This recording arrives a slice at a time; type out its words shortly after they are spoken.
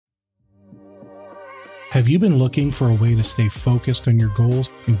Have you been looking for a way to stay focused on your goals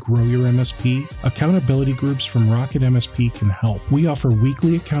and grow your MSP? Accountability groups from Rocket MSP can help. We offer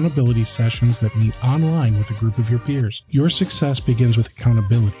weekly accountability sessions that meet online with a group of your peers. Your success begins with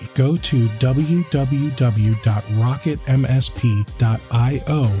accountability. Go to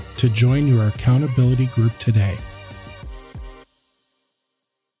www.rocketmsp.io to join your accountability group today.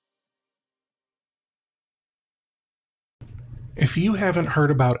 If you haven't heard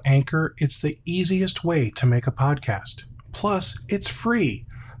about Anchor, it's the easiest way to make a podcast. Plus, it's free.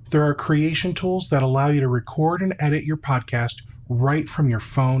 There are creation tools that allow you to record and edit your podcast right from your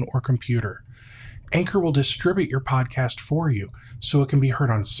phone or computer. Anchor will distribute your podcast for you, so it can be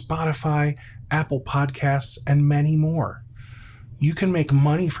heard on Spotify, Apple Podcasts, and many more. You can make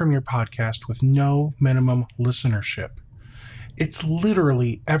money from your podcast with no minimum listenership. It's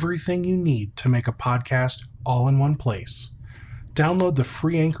literally everything you need to make a podcast all in one place. Download the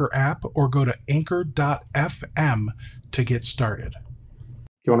free Anchor app or go to anchor.fm to get started. Do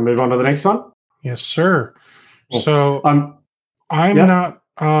you want to move on to the next one? Yes, sir. Well, so I'm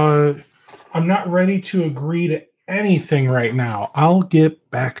not ready to agree to anything right now. I'll get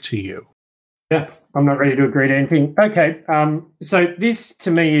back to you. Yeah, I'm not ready to agree to anything. Okay. So this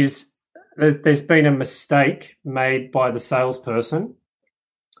to me is there's been a mistake made by the salesperson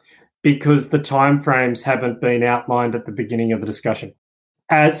because the timeframes haven't been outlined at the beginning of the discussion.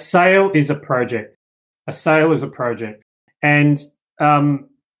 A sale is a project. A sale is a project. And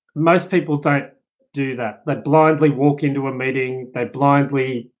most people don't do that. They blindly walk into a meeting. They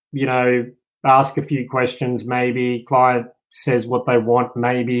blindly, ask a few questions, maybe. Client says what they want,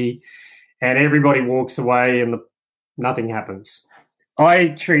 maybe. And everybody walks away and nothing happens. I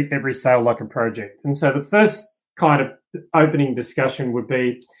treat every sale like a project. And so the first kind of opening discussion would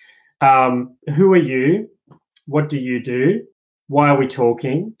be, who are you? What do you do? Why are we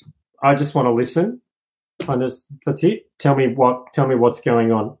talking? I just want to listen. That's it. Tell me what's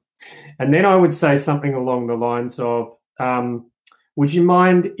going on. And then I would say something along the lines of, would you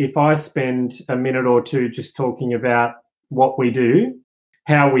mind if I spend a minute or two just talking about what we do,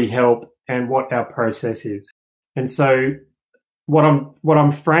 how we help, and what our process is? And so what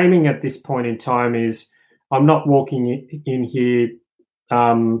I'm framing at this point in time is I'm not walking in here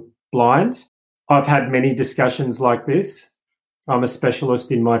blind. I've had many discussions like this. I'm a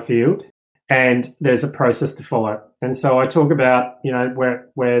specialist in my field, and there's a process to follow. And so I talk about, we're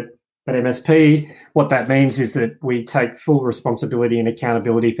at MSP. What that means is that we take full responsibility and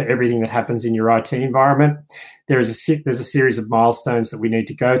accountability for everything that happens in your IT environment. There's a series of milestones that we need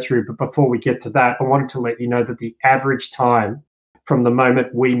to go through. But before we get to that, I wanted to let you know that the average time from the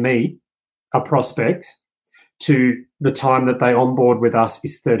moment we meet a prospect to the time that they onboard with us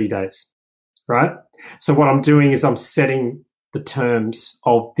is 30 days, right? So what I'm doing is I'm setting the terms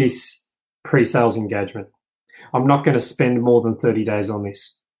of this pre-sales engagement. I'm not going to spend more than 30 days on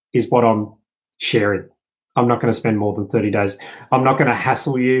this, is what I'm sharing. I'm not going to spend more than 30 days. I'm not going to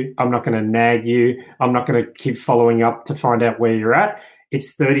hassle you. I'm not going to nag you. I'm not going to keep following up to find out where you're at.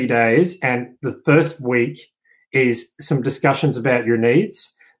 It's 30 days, and the first week is some discussions about your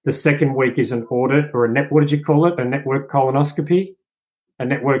needs. The second week is an audit or what did you call it? A network colonoscopy, a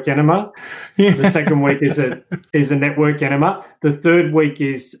network enema. Yeah. The second week is a network enema. The third week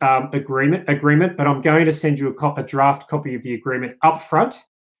is agreement, but I'm going to send you a draft copy of the agreement up front,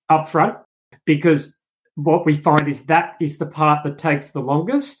 because what we find is that is the part that takes the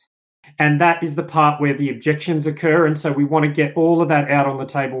longest, and that is the part where the objections occur. And so we want to get all of that out on the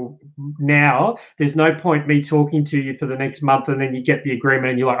table now. There's no point me talking to you for the next month and then you get the agreement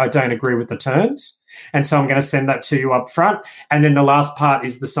and you're like, I don't agree with the terms. And so I'm going to send that to you up front. And then the last part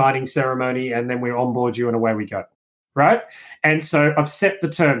is the signing ceremony, and then we onboard you and away we go, right? And so I've set the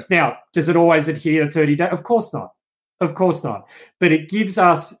terms. Now, does it always adhere to 30 days? Of course not. But it gives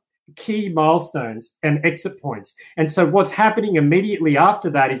us key milestones and exit points. And so what's happening immediately after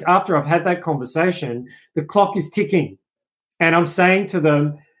that is, after I've had that conversation, the clock is ticking. And I'm saying to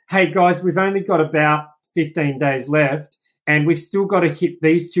them, hey guys, we've only got about 15 days left and we've still got to hit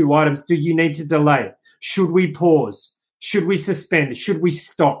these two items. Do you need to delay? Should we pause? Should we suspend? Should we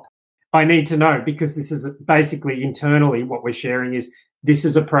stop? I need to know, because this is basically internally what we're sharing is, this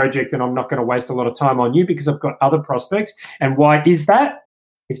is a project and I'm not going to waste a lot of time on you because I've got other prospects. And why is that?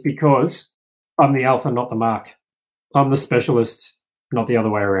 It's because I'm the alpha, not the mark. I'm the specialist, not the other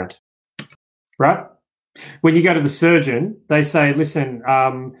way around, right? When you go to the surgeon, they say, listen,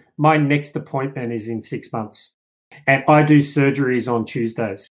 my next appointment is in 6 months and I do surgeries on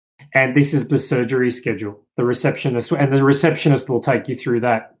Tuesdays. And this is the surgery schedule. The receptionist will take you through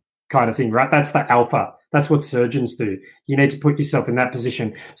that kind of thing, right? That's the alpha. That's what surgeons do. You need to put yourself in that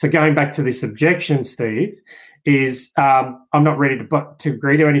position. So going back to this objection, Steve, is I'm not ready to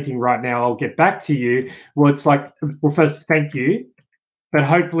agree to anything right now. I'll get back to you. Well, it's like, well, first, thank you. But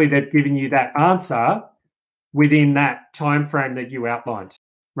hopefully they've given you that answer within that time frame that you outlined,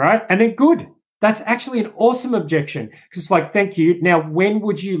 right? And then good. That's actually an awesome objection because it's like, thank you. Now, when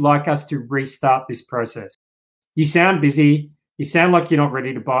would you like us to restart this process? You sound busy. You sound like you're not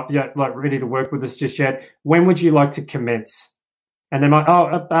ready to ready to work with us just yet. When would you like to commence? And they might,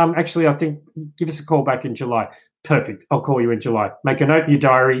 actually, I think give us a call back in July. Perfect. I'll call you in July. Make a note in your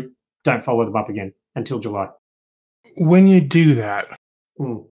diary. Don't follow them up again until July. When you do that,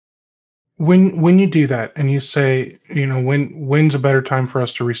 when you do that and you say, when's a better time for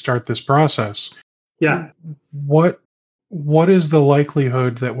us to restart this process? Yeah. What is the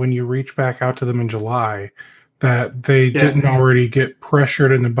likelihood that when you reach back out to them in July that they didn't already get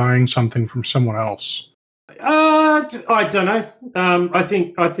pressured into buying something from someone else? I don't know. I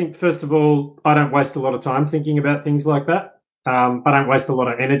think first of all, I don't waste a lot of time thinking about things like that. I don't waste a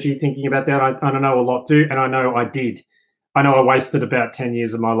lot of energy thinking about that. I know a lot do, and I know I did. I know I wasted about 10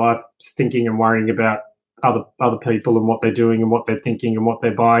 years of my life thinking and worrying about other people and what they're doing and what they're thinking and what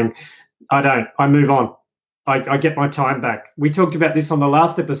they're buying. I don't. I move on. I get my time back. We talked about this on the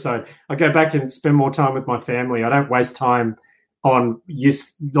last episode. I go back and spend more time with my family. I don't waste time on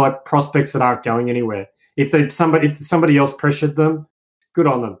prospects that aren't going anywhere. If somebody else pressured them, good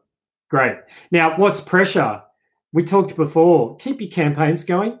on them. Great. Now, what's pressure? We talked before. Keep your campaigns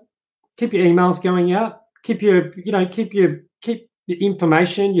going. Keep your emails going out. Keep your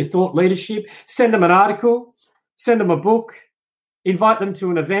information, your thought leadership. Send them an article. Send them a book. Invite them to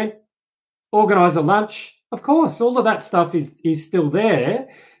an event. Organize a lunch. Of course, all of that stuff is still there.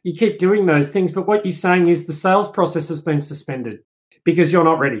 You keep doing those things, but what you're saying is the sales process has been suspended because you're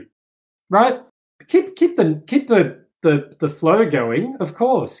not ready, right? Keep the flow going. Of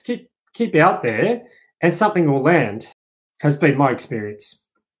course, keep out there, and something will land. Has been my experience.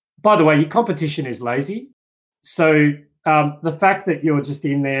 By the way, your competition is lazy, so the fact that you're just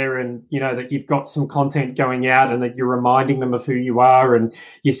in there and that you've got some content going out and that you're reminding them of who you are and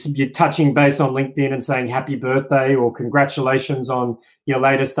you're touching base on LinkedIn and saying happy birthday or congratulations on your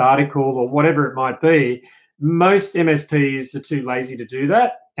latest article or whatever it might be, most MSPs are too lazy to do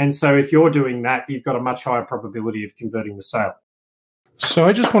that. And so if you're doing that, you've got a much higher probability of converting the sale. So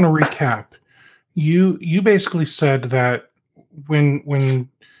I just want to recap. You basically said that when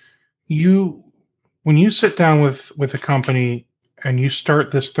you sit down with a company and you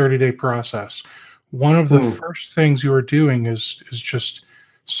start this 30-day process, one of the first things you are doing is just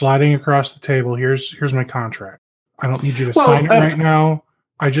sliding across the table. Here's my contract. I don't need you to sign it right now.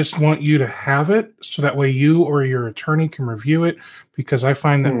 I just want you to have it so that way you or your attorney can review it, because I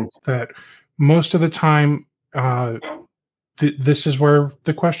find that most of the time this is where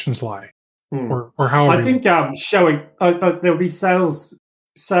the questions lie, or however. I think showing there'll be sales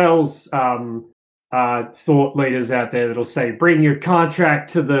thought leaders out there that'll say, "Bring your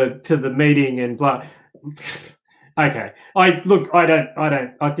contract to the meeting," and blah. Okay, I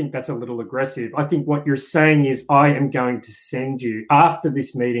think that's a little aggressive. I think what you're saying is, I am going to send you after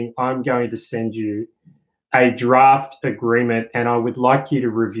this meeting. I'm going to send you a draft agreement, and I would like you to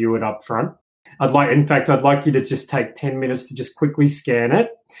review it up front. I'd like you to just take 10 minutes to just quickly scan it,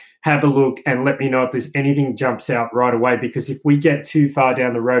 have a look, and let me know if there's anything jumps out right away. Because if we get too far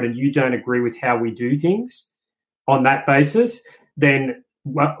down the road and you don't agree with how we do things on that basis, then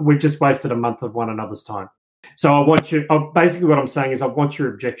we've just wasted a month of one another's time. So I want you, basically what I'm saying is I want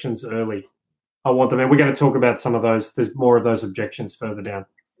your objections early. I want them, and we're going to talk about some of those. There's more of those objections further down.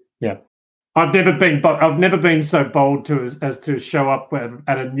 Yeah. I've never been so bold as to show up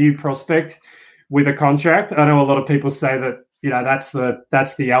at a new prospect with a contract. I know a lot of people say that,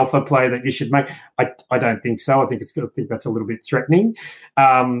 that's the alpha play that you should make. I don't think so. I think that's a little bit threatening.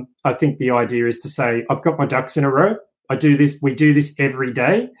 I think the idea is to say, I've got my ducks in a row. We do this every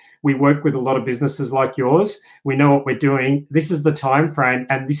day. We work with a lot of businesses like yours. We know what we're doing. This is the time frame,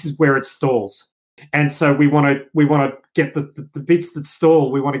 and this is where it stalls. And so we want to get the bits that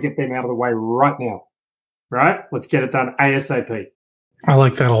stall. We want to get them out of the way right now. Right? Let's get it done ASAP. I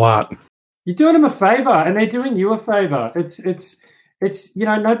like that a lot. You're doing them a favor, and they're doing you a favor. It's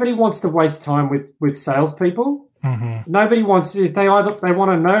nobody wants to waste time with salespeople. Mm-hmm. Nobody wants to. They want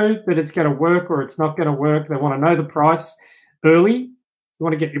to know that it's going to work or it's not going to work. They want to know the price early. You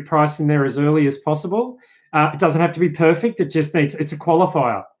want to get your price in there as early as possible. It doesn't have to be perfect. It's a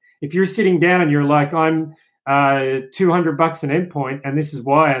qualifier. If you're sitting down and you're like, I'm $200 an endpoint, and this is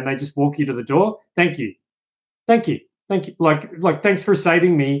why, and they just walk you to the door, thank you. Like, thanks for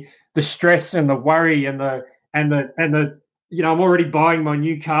saving me the stress and the worry and the I'm already buying my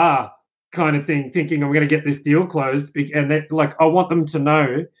new car kind of thing, thinking I'm going to get this deal closed. And I want them to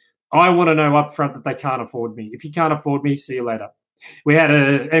know, I want to know up front that they can't afford me. If you can't afford me, see you later. We had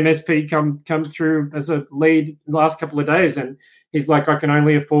a MSP come through as a lead the last couple of days, and he's like, I can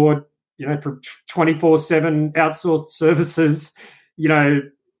only afford, for 24/7 outsourced services,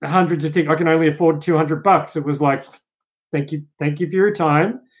 hundreds of things. I can only afford $200. It was like, thank you for your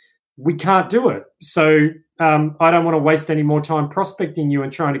time. We can't do it. So I don't want to waste any more time prospecting you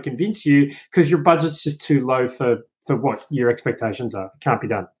and trying to convince you, because your budget's just too low for what your expectations are. It can't be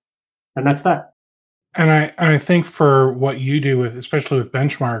done. And that's that. And I think for what you do especially with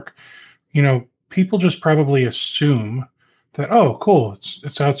Benchmark, people just probably assume that, oh, cool, it's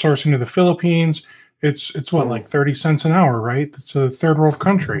outsourcing to the Philippines. It's what, like 30 cents an hour, right? It's a third world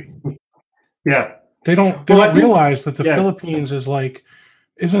country. Yeah. They don't realize that the Philippines is like,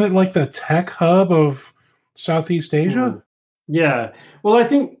 isn't it like the tech hub of Southeast Asia? Yeah. Well, I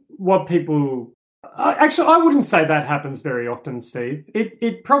think what people actually, I wouldn't say that happens very often, Steve.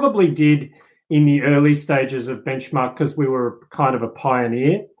 It probably did in the early stages of Benchmark, because we were kind of a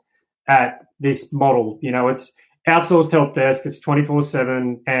pioneer at this model. It's outsourced help desk, it's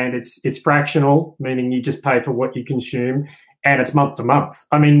 24/7, and it's fractional, meaning you just pay for what you consume, and it's month to month.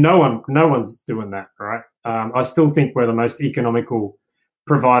 I mean, no one's doing that, right? I still think we're the most economical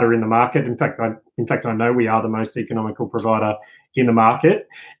provider in the market. In fact, I know we are the most economical provider in the market,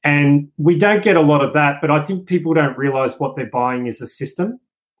 and we don't get a lot of that. But I think people don't realize what they're buying is a system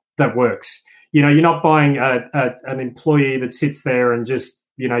that works. You're not buying an employee that sits there and just,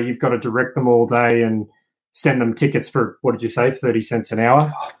 you've got to direct them all day and send them tickets for, what did you say, 30 cents an hour?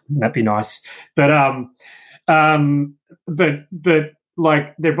 Oh, that'd be nice. But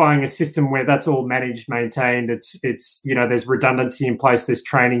like, they're buying a system where that's all managed, maintained. It's there's redundancy in place, there's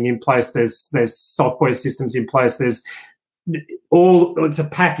training in place, there's software systems in place, it's a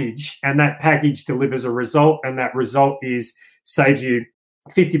package, and that package delivers a result, and that result saves you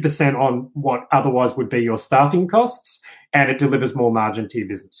 50% on what otherwise would be your staffing costs, and it delivers more margin to your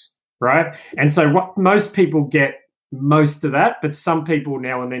business, right? And so what most people get most of that, but some people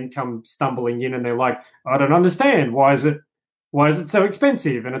now and then come stumbling in and they're like, I don't understand. Why is it so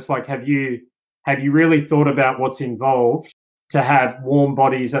expensive? And it's like, have you really thought about what's involved to have warm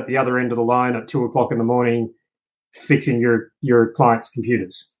bodies at the other end of the line at 2:00 in the morning fixing your client's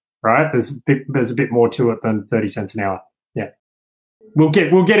computers, right? There's a bit more to it than 30 cents an hour. Yeah. We'll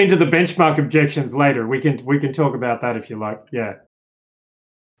get into the Benchmark objections later. We can talk about that if you like. Yeah.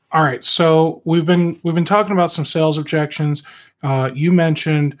 All right. So we've been talking about some sales objections. You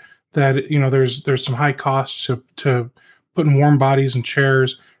mentioned that there's some high costs to putting warm bodies and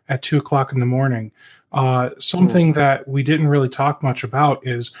chairs at 2:00 in the morning. Something that we didn't really talk much about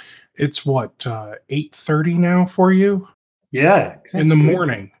is it's 8:30 now for you. Yeah. In the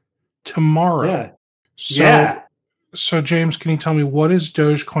morning tomorrow. Yeah. So James, can you tell me, what is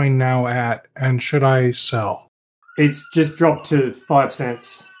Dogecoin now at, and should I sell? It's just dropped to 5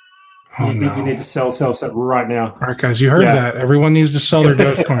 cents. You need to sell right now. All right, guys, you heard that. Everyone needs to sell their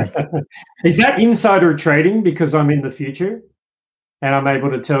Dogecoin. Is that insider trading because I'm in the future and I'm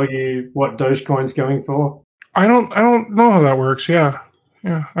able to tell you what Dogecoin's going for? I don't know how that works. Yeah.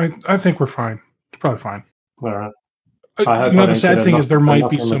 I think we're fine. It's probably fine. All right. The sad thing is there might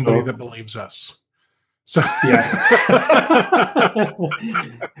be somebody that believes us. So yeah.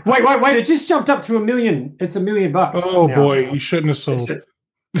 Wait! It just jumped up to $1 million. It's $1 million. Oh now. Boy, you shouldn't have sold.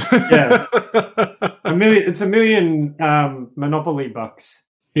 Yeah, $1 million. It's $1 million Monopoly bucks.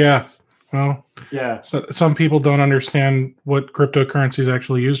 Yeah. Well. Yeah. So some people don't understand what cryptocurrency is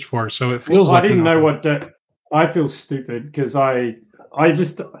actually used for, so it feels. I didn't know what. I feel stupid because I've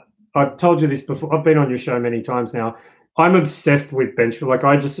told you this before. I've been on your show many times now. I'm obsessed with Benchmark. Like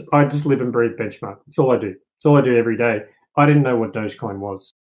I just live and breathe Benchmark. It's all I do. It's all I do every day. I didn't know what Dogecoin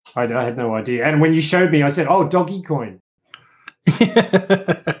was. I had no idea. And when you showed me, I said, "Oh, doggy coin."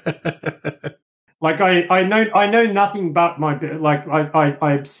 Like I know nothing but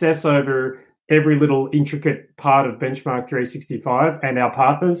I obsess over every little intricate part of Benchmark 365 and our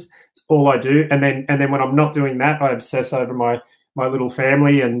partners. It's all I do. And then when I'm not doing that, I obsess over my little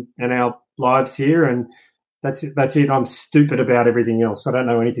family and our lives here, and that's it. I'm stupid about everything else. I don't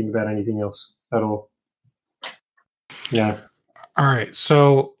know anything about anything else at all. Yeah. All right.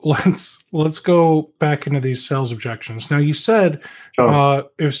 So let's go back into these sales objections. Now you said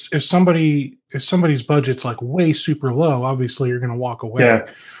if somebody's budget's like way super low, obviously you're going to walk away. Yeah.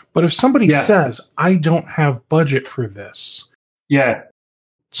 But if somebody says, I don't have budget for this,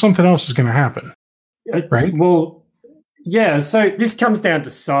 something else is going to happen. Right? Well, Yeah, so this comes down to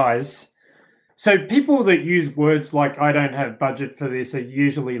size. So people that use words like "I don't have budget for this" are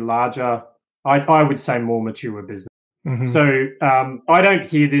usually larger. I would say more mature business. Mm-hmm. So I don't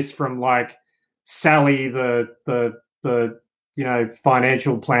hear this from like Sally, the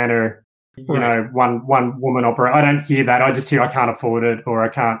financial planner, one woman operator. I don't hear that. I just hear I can't afford it or I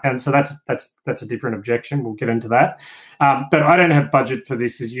can't, and so that's a different objection. We'll get into that. But I don't have budget for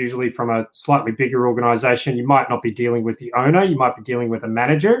this is usually from a slightly bigger organization. You might not be dealing with the owner. You might be dealing with a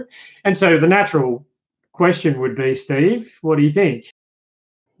manager. And so the natural question would be, Steve, what do you think?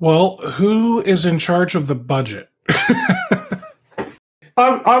 Well, who is in charge of the budget?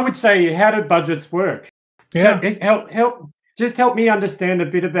 I would say, how do budgets work? Yeah. So help me understand a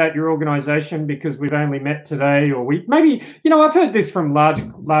bit about your organization because we've only met today, or I've heard this from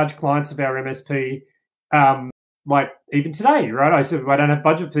large clients of our MSP, like even today, right? I said, I don't have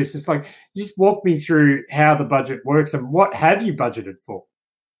budget for this. It's like, just walk me through how the budget works and what have you budgeted for?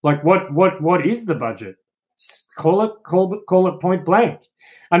 Like what is the budget? Call it point blank.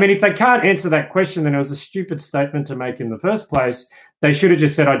 I mean, if they can't answer that question, then it was a stupid statement to make in the first place. They should have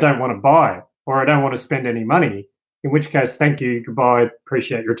just said, I don't want to buy or I don't want to spend any money, in which case, thank you, goodbye,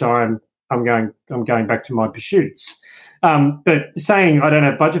 appreciate your time. I'm going back to my pursuits. But saying I don't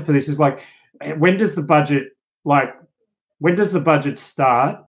have budget for this is like, when does the budget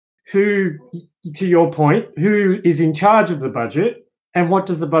start? Who, to your point, who is in charge of the budget and what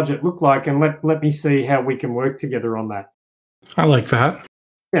does the budget look like? And let me see how we can work together on that. I like that.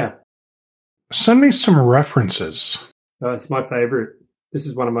 Yeah. Send me some references. Oh, it's my favorite. This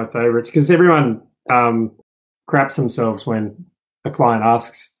is one of my favorites because everyone craps themselves when a client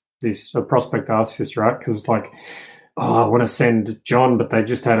asks this, a prospect asks this, right? Because it's like, I want to send John, but they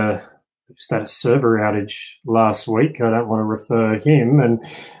just had a server outage last week. I don't want to refer him, and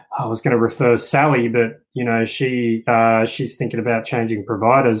I was going to refer Sally, but she's thinking about changing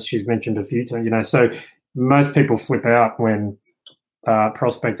providers. She's mentioned a few times, so most people flip out when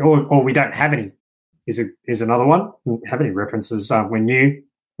prospect or we don't have any is another one. Have any references when new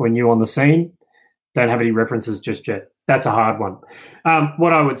on the scene? Don't have any references just yet. That's a hard one.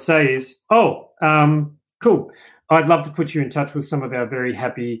 What I would say is, cool. I'd love to put you in touch with some of our very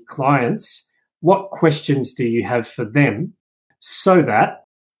happy clients. What questions do you have for them so that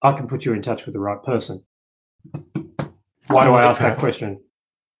I can put you in touch with the right person? Why do I ask that question?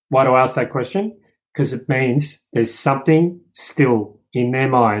 Why do I ask that question? Because it means there's something still in their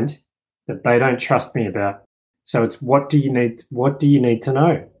mind that they don't trust me about. So it's what do you need to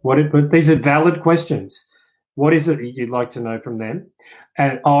know? These are valid questions. What is it that you'd like to know from them?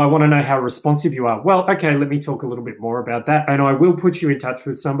 And I want to know how responsive you are. Well, okay, let me talk a little bit more about that. And I will put you in touch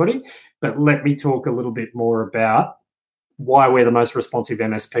with somebody, but let me talk a little bit more about why we're the most responsive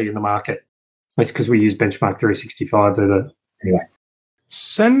MSP in the market. It's because we use Benchmark 365. Anyway.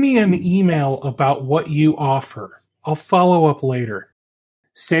 Send me an email about what you offer. I'll follow up later.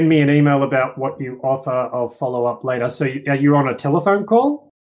 Send me an email about what you offer. I'll follow up later. So are you on a telephone call?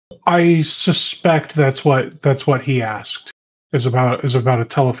 I suspect that's what he asked. Is about a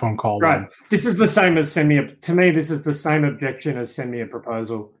telephone call. Right. This is the same as to me, this is the same objection as send me a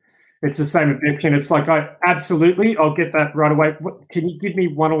proposal. It's the same objection. It's like, I'll get that right away. Can you give me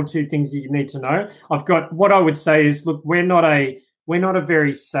one or two things that you need to know? What I would say is, look, we're not a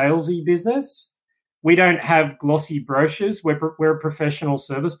very salesy business. We don't have glossy brochures. We're a professional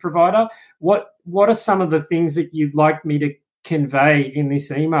service provider. What are some of the things that you'd like me to convey in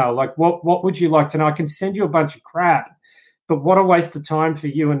this email? Like, what would you like to know? I can send you a bunch of crap, but what a waste of time for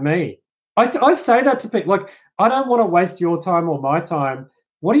you and me. I say that to people. Like, I don't want to waste your time or my time.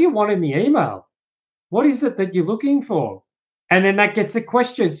 What do you want in the email? What is it that you're looking for? And then that gets the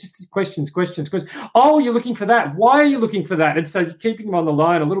questions, just questions. Oh, you're looking for that. Why are you looking for that? And so you're keeping them on the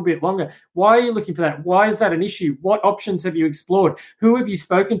line a little bit longer. Why are you looking for that? Why is that an issue? What options have you explored? Who have you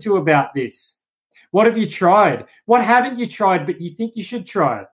spoken to about this? What have you tried? What haven't you tried, but you think you should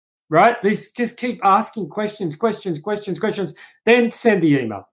try it? Right? Just keep asking questions. Then send the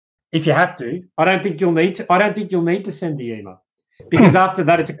email. If you have to. I don't think you'll need to send the email. Because after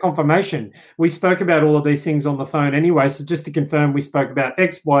that, it's a confirmation. We spoke about all of these things on the phone anyway. So just to confirm, we spoke about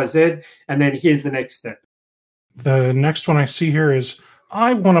X, Y, Z, and then here's the next step. The next one I see here is,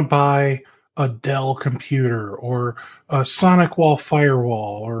 I want to buy a Dell computer or a SonicWall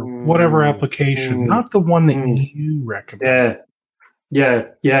firewall or whatever application, not the one that you recommend. Yeah.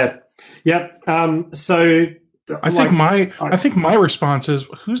 So I think my response is,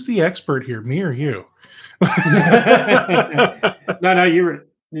 who's the expert here, me or you? No,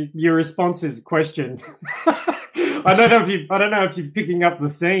 your response is question. I don't know if you're picking up the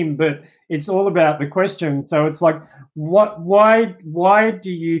theme, but it's all about the question. So it's like, why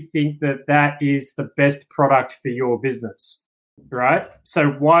do you think that is the best product for your business? Right.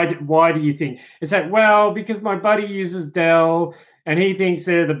 So why do you think? It's like, well, because my buddy uses Dell and he thinks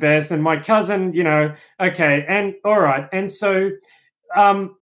they're the best, and my cousin, okay, and all right. And so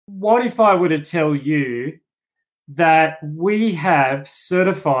what if I were to tell you that we have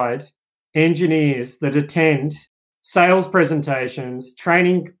certified engineers that attend sales presentations,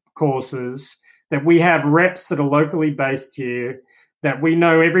 training courses, that we have reps that are locally based here, that we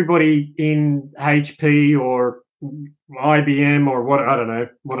know everybody in HP or IBM or what, I don't know,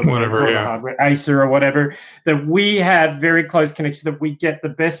 whatever hardware, Acer or whatever, that we have very close connection, that we get the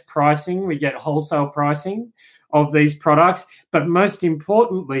best pricing, we get wholesale pricing of these products. But most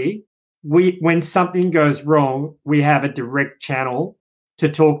importantly, when something goes wrong, we have a direct channel to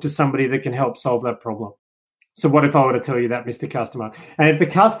talk to somebody that can help solve that problem. So what if I were to tell you that, Mr. Customer? And if the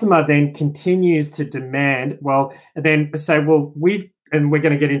customer then continues to demand, well, then say, well, we're going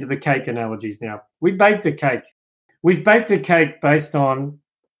to get into the cake analogies now. We baked a cake. We've baked a cake based on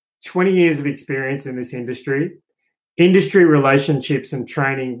 20 years of experience in this industry relationships and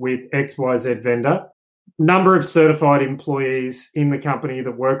training with XYZ vendor, number of certified employees in the company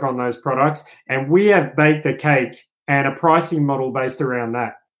that work on those products, and we have baked a cake and a pricing model based around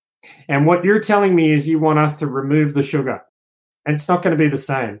that. And what you're telling me is you want us to remove the sugar, and it's not going to be the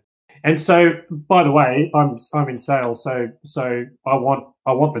same. And so, by the way, I'm in sales, so I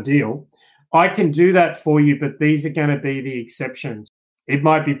want the deal. I can do that for you, but these are going to be the exceptions. It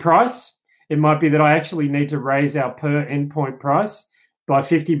might be price. It might be that I actually need to raise our per endpoint price by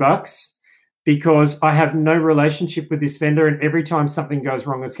 $50 because I have no relationship with this vendor, and every time something goes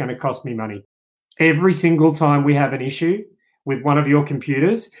wrong, it's going to cost me money. Every single time we have an issue with one of your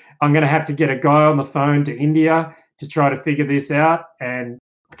computers, I'm going to have to get a guy on the phone to India to try to figure this out, and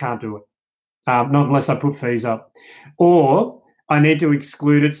I can't do it, not unless I put fees up. Or I need to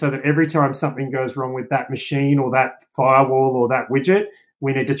exclude it so that every time something goes wrong with that machine or that firewall or that widget,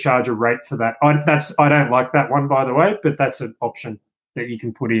 we need to charge a rate for that. I don't like that one, by the way, but that's an option that you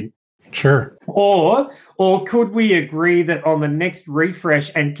can put in. Sure. Or could we agree that on the next refresh,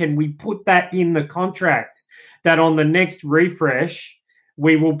 and can we put that in the contract, that on the next refresh,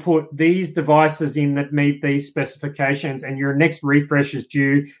 we will put these devices in that meet these specifications, and your next refresh is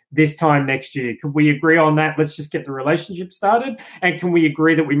due this time next year. Could we agree on that? Let's just get the relationship started. And can we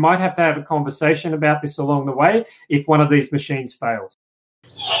agree that we might have to have a conversation about this along the way if one of these machines fails?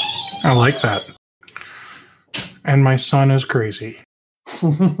 I like that. And my son is crazy.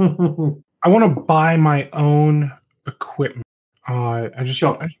 I want to buy my own equipment. I just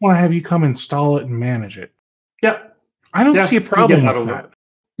want to have you come install it and manage it. Yep. I don't see a problem with that.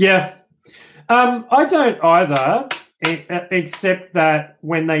 Yeah. I don't either, except that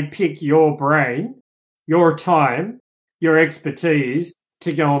when they pick your brain, your time, your expertise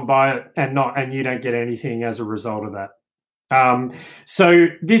to go and buy it and you don't get anything as a result of that. So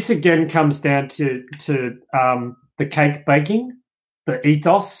this again comes down to the cake baking, the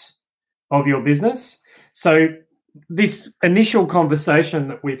ethos of your business. So this initial conversation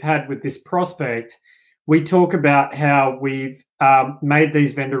that we've had with this prospect, we talk about how we've made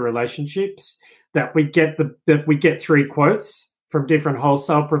these vendor relationships, that we get 3 quotes from different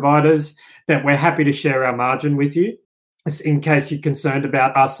wholesale providers, that we're happy to share our margin with you in case you're concerned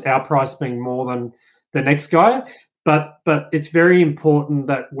about our price being more than the next guy. But it's very important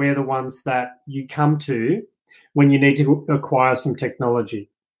that we're the ones that you come to when you need to acquire some technology.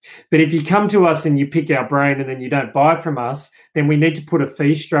 But if you come to us and you pick our brain and then you don't buy from us, then we need to put a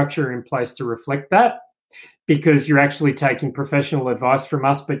fee structure in place to reflect that, because you're actually taking professional advice from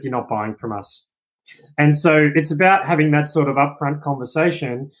us, but you're not buying from us. And so it's about having that sort of upfront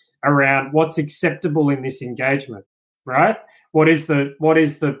conversation around what's acceptable in this engagement, right? What is the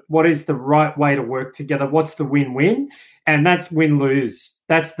right way to work together? What's the win-win? And that's win-lose.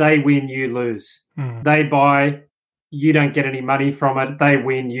 That's they win, you lose. They buy, you don't get any money from it. They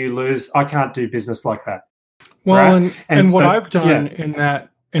win, you lose. I can't do business like that. Well, right? and so, what I've done in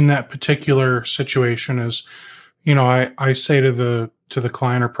that particular situation is, I say to the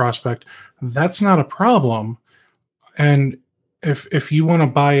client or prospect, that's not a problem. And if you want to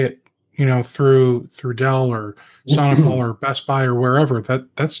buy it, through Dell or Sonicall or Best Buy or wherever,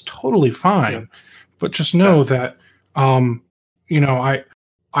 that's totally fine. Yeah. But just know that,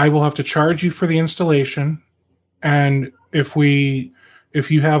 I will have to charge you for the installation. And if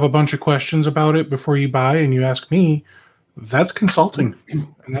you have a bunch of questions about it before you buy and you ask me, that's consulting,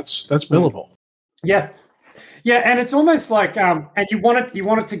 and that's billable. Yeah. Yeah, and it's almost like and you want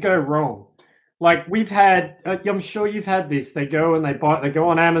it to go wrong. Like we've had, I'm sure you've had this. They go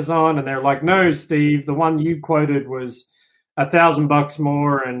on Amazon and they're like, no, Steve, the one you quoted was $1,000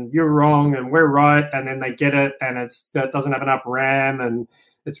 more and you're wrong and we're right. And then they get it and it doesn't have enough RAM and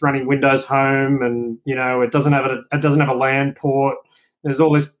it's running Windows Home and, it doesn't have a LAN port. There's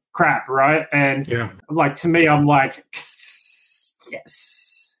all this crap, right? And like, to me, I'm like,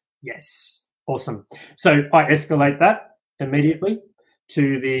 yes, awesome. So I escalate that immediately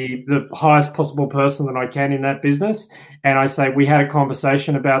to the highest possible person that I can in that business. And I say, we had a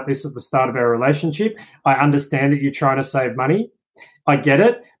conversation about this at the start of our relationship. I understand that you're trying to save money. I get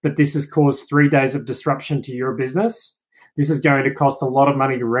it, but this has caused 3 days of disruption to your business. This is going to cost a lot of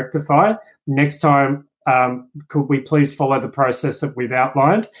money to rectify. Next time, could we please follow the process that we've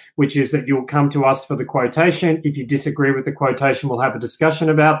outlined, which is that you'll come to us for the quotation. If you disagree with the quotation, we'll have a discussion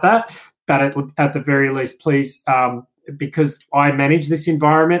about that. But at the very least, please, because I manage this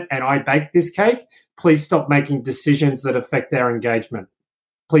environment and I bake this cake, please stop making decisions that affect our engagement.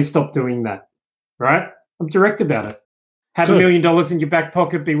 Please stop doing that, right? I'm direct about it. Have $1 million in your back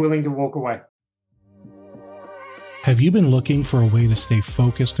pocket, be willing to walk away. Have you been looking for a way to stay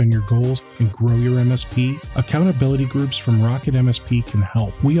focused on your goals and grow your MSP? Accountability groups from Rocket MSP can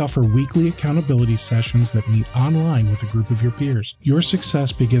help. We offer weekly accountability sessions that meet online with a group of your peers. Your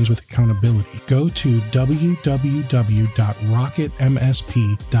success begins with accountability. Go to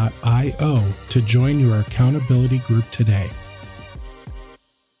www.rocketmsp.io to join your accountability group today.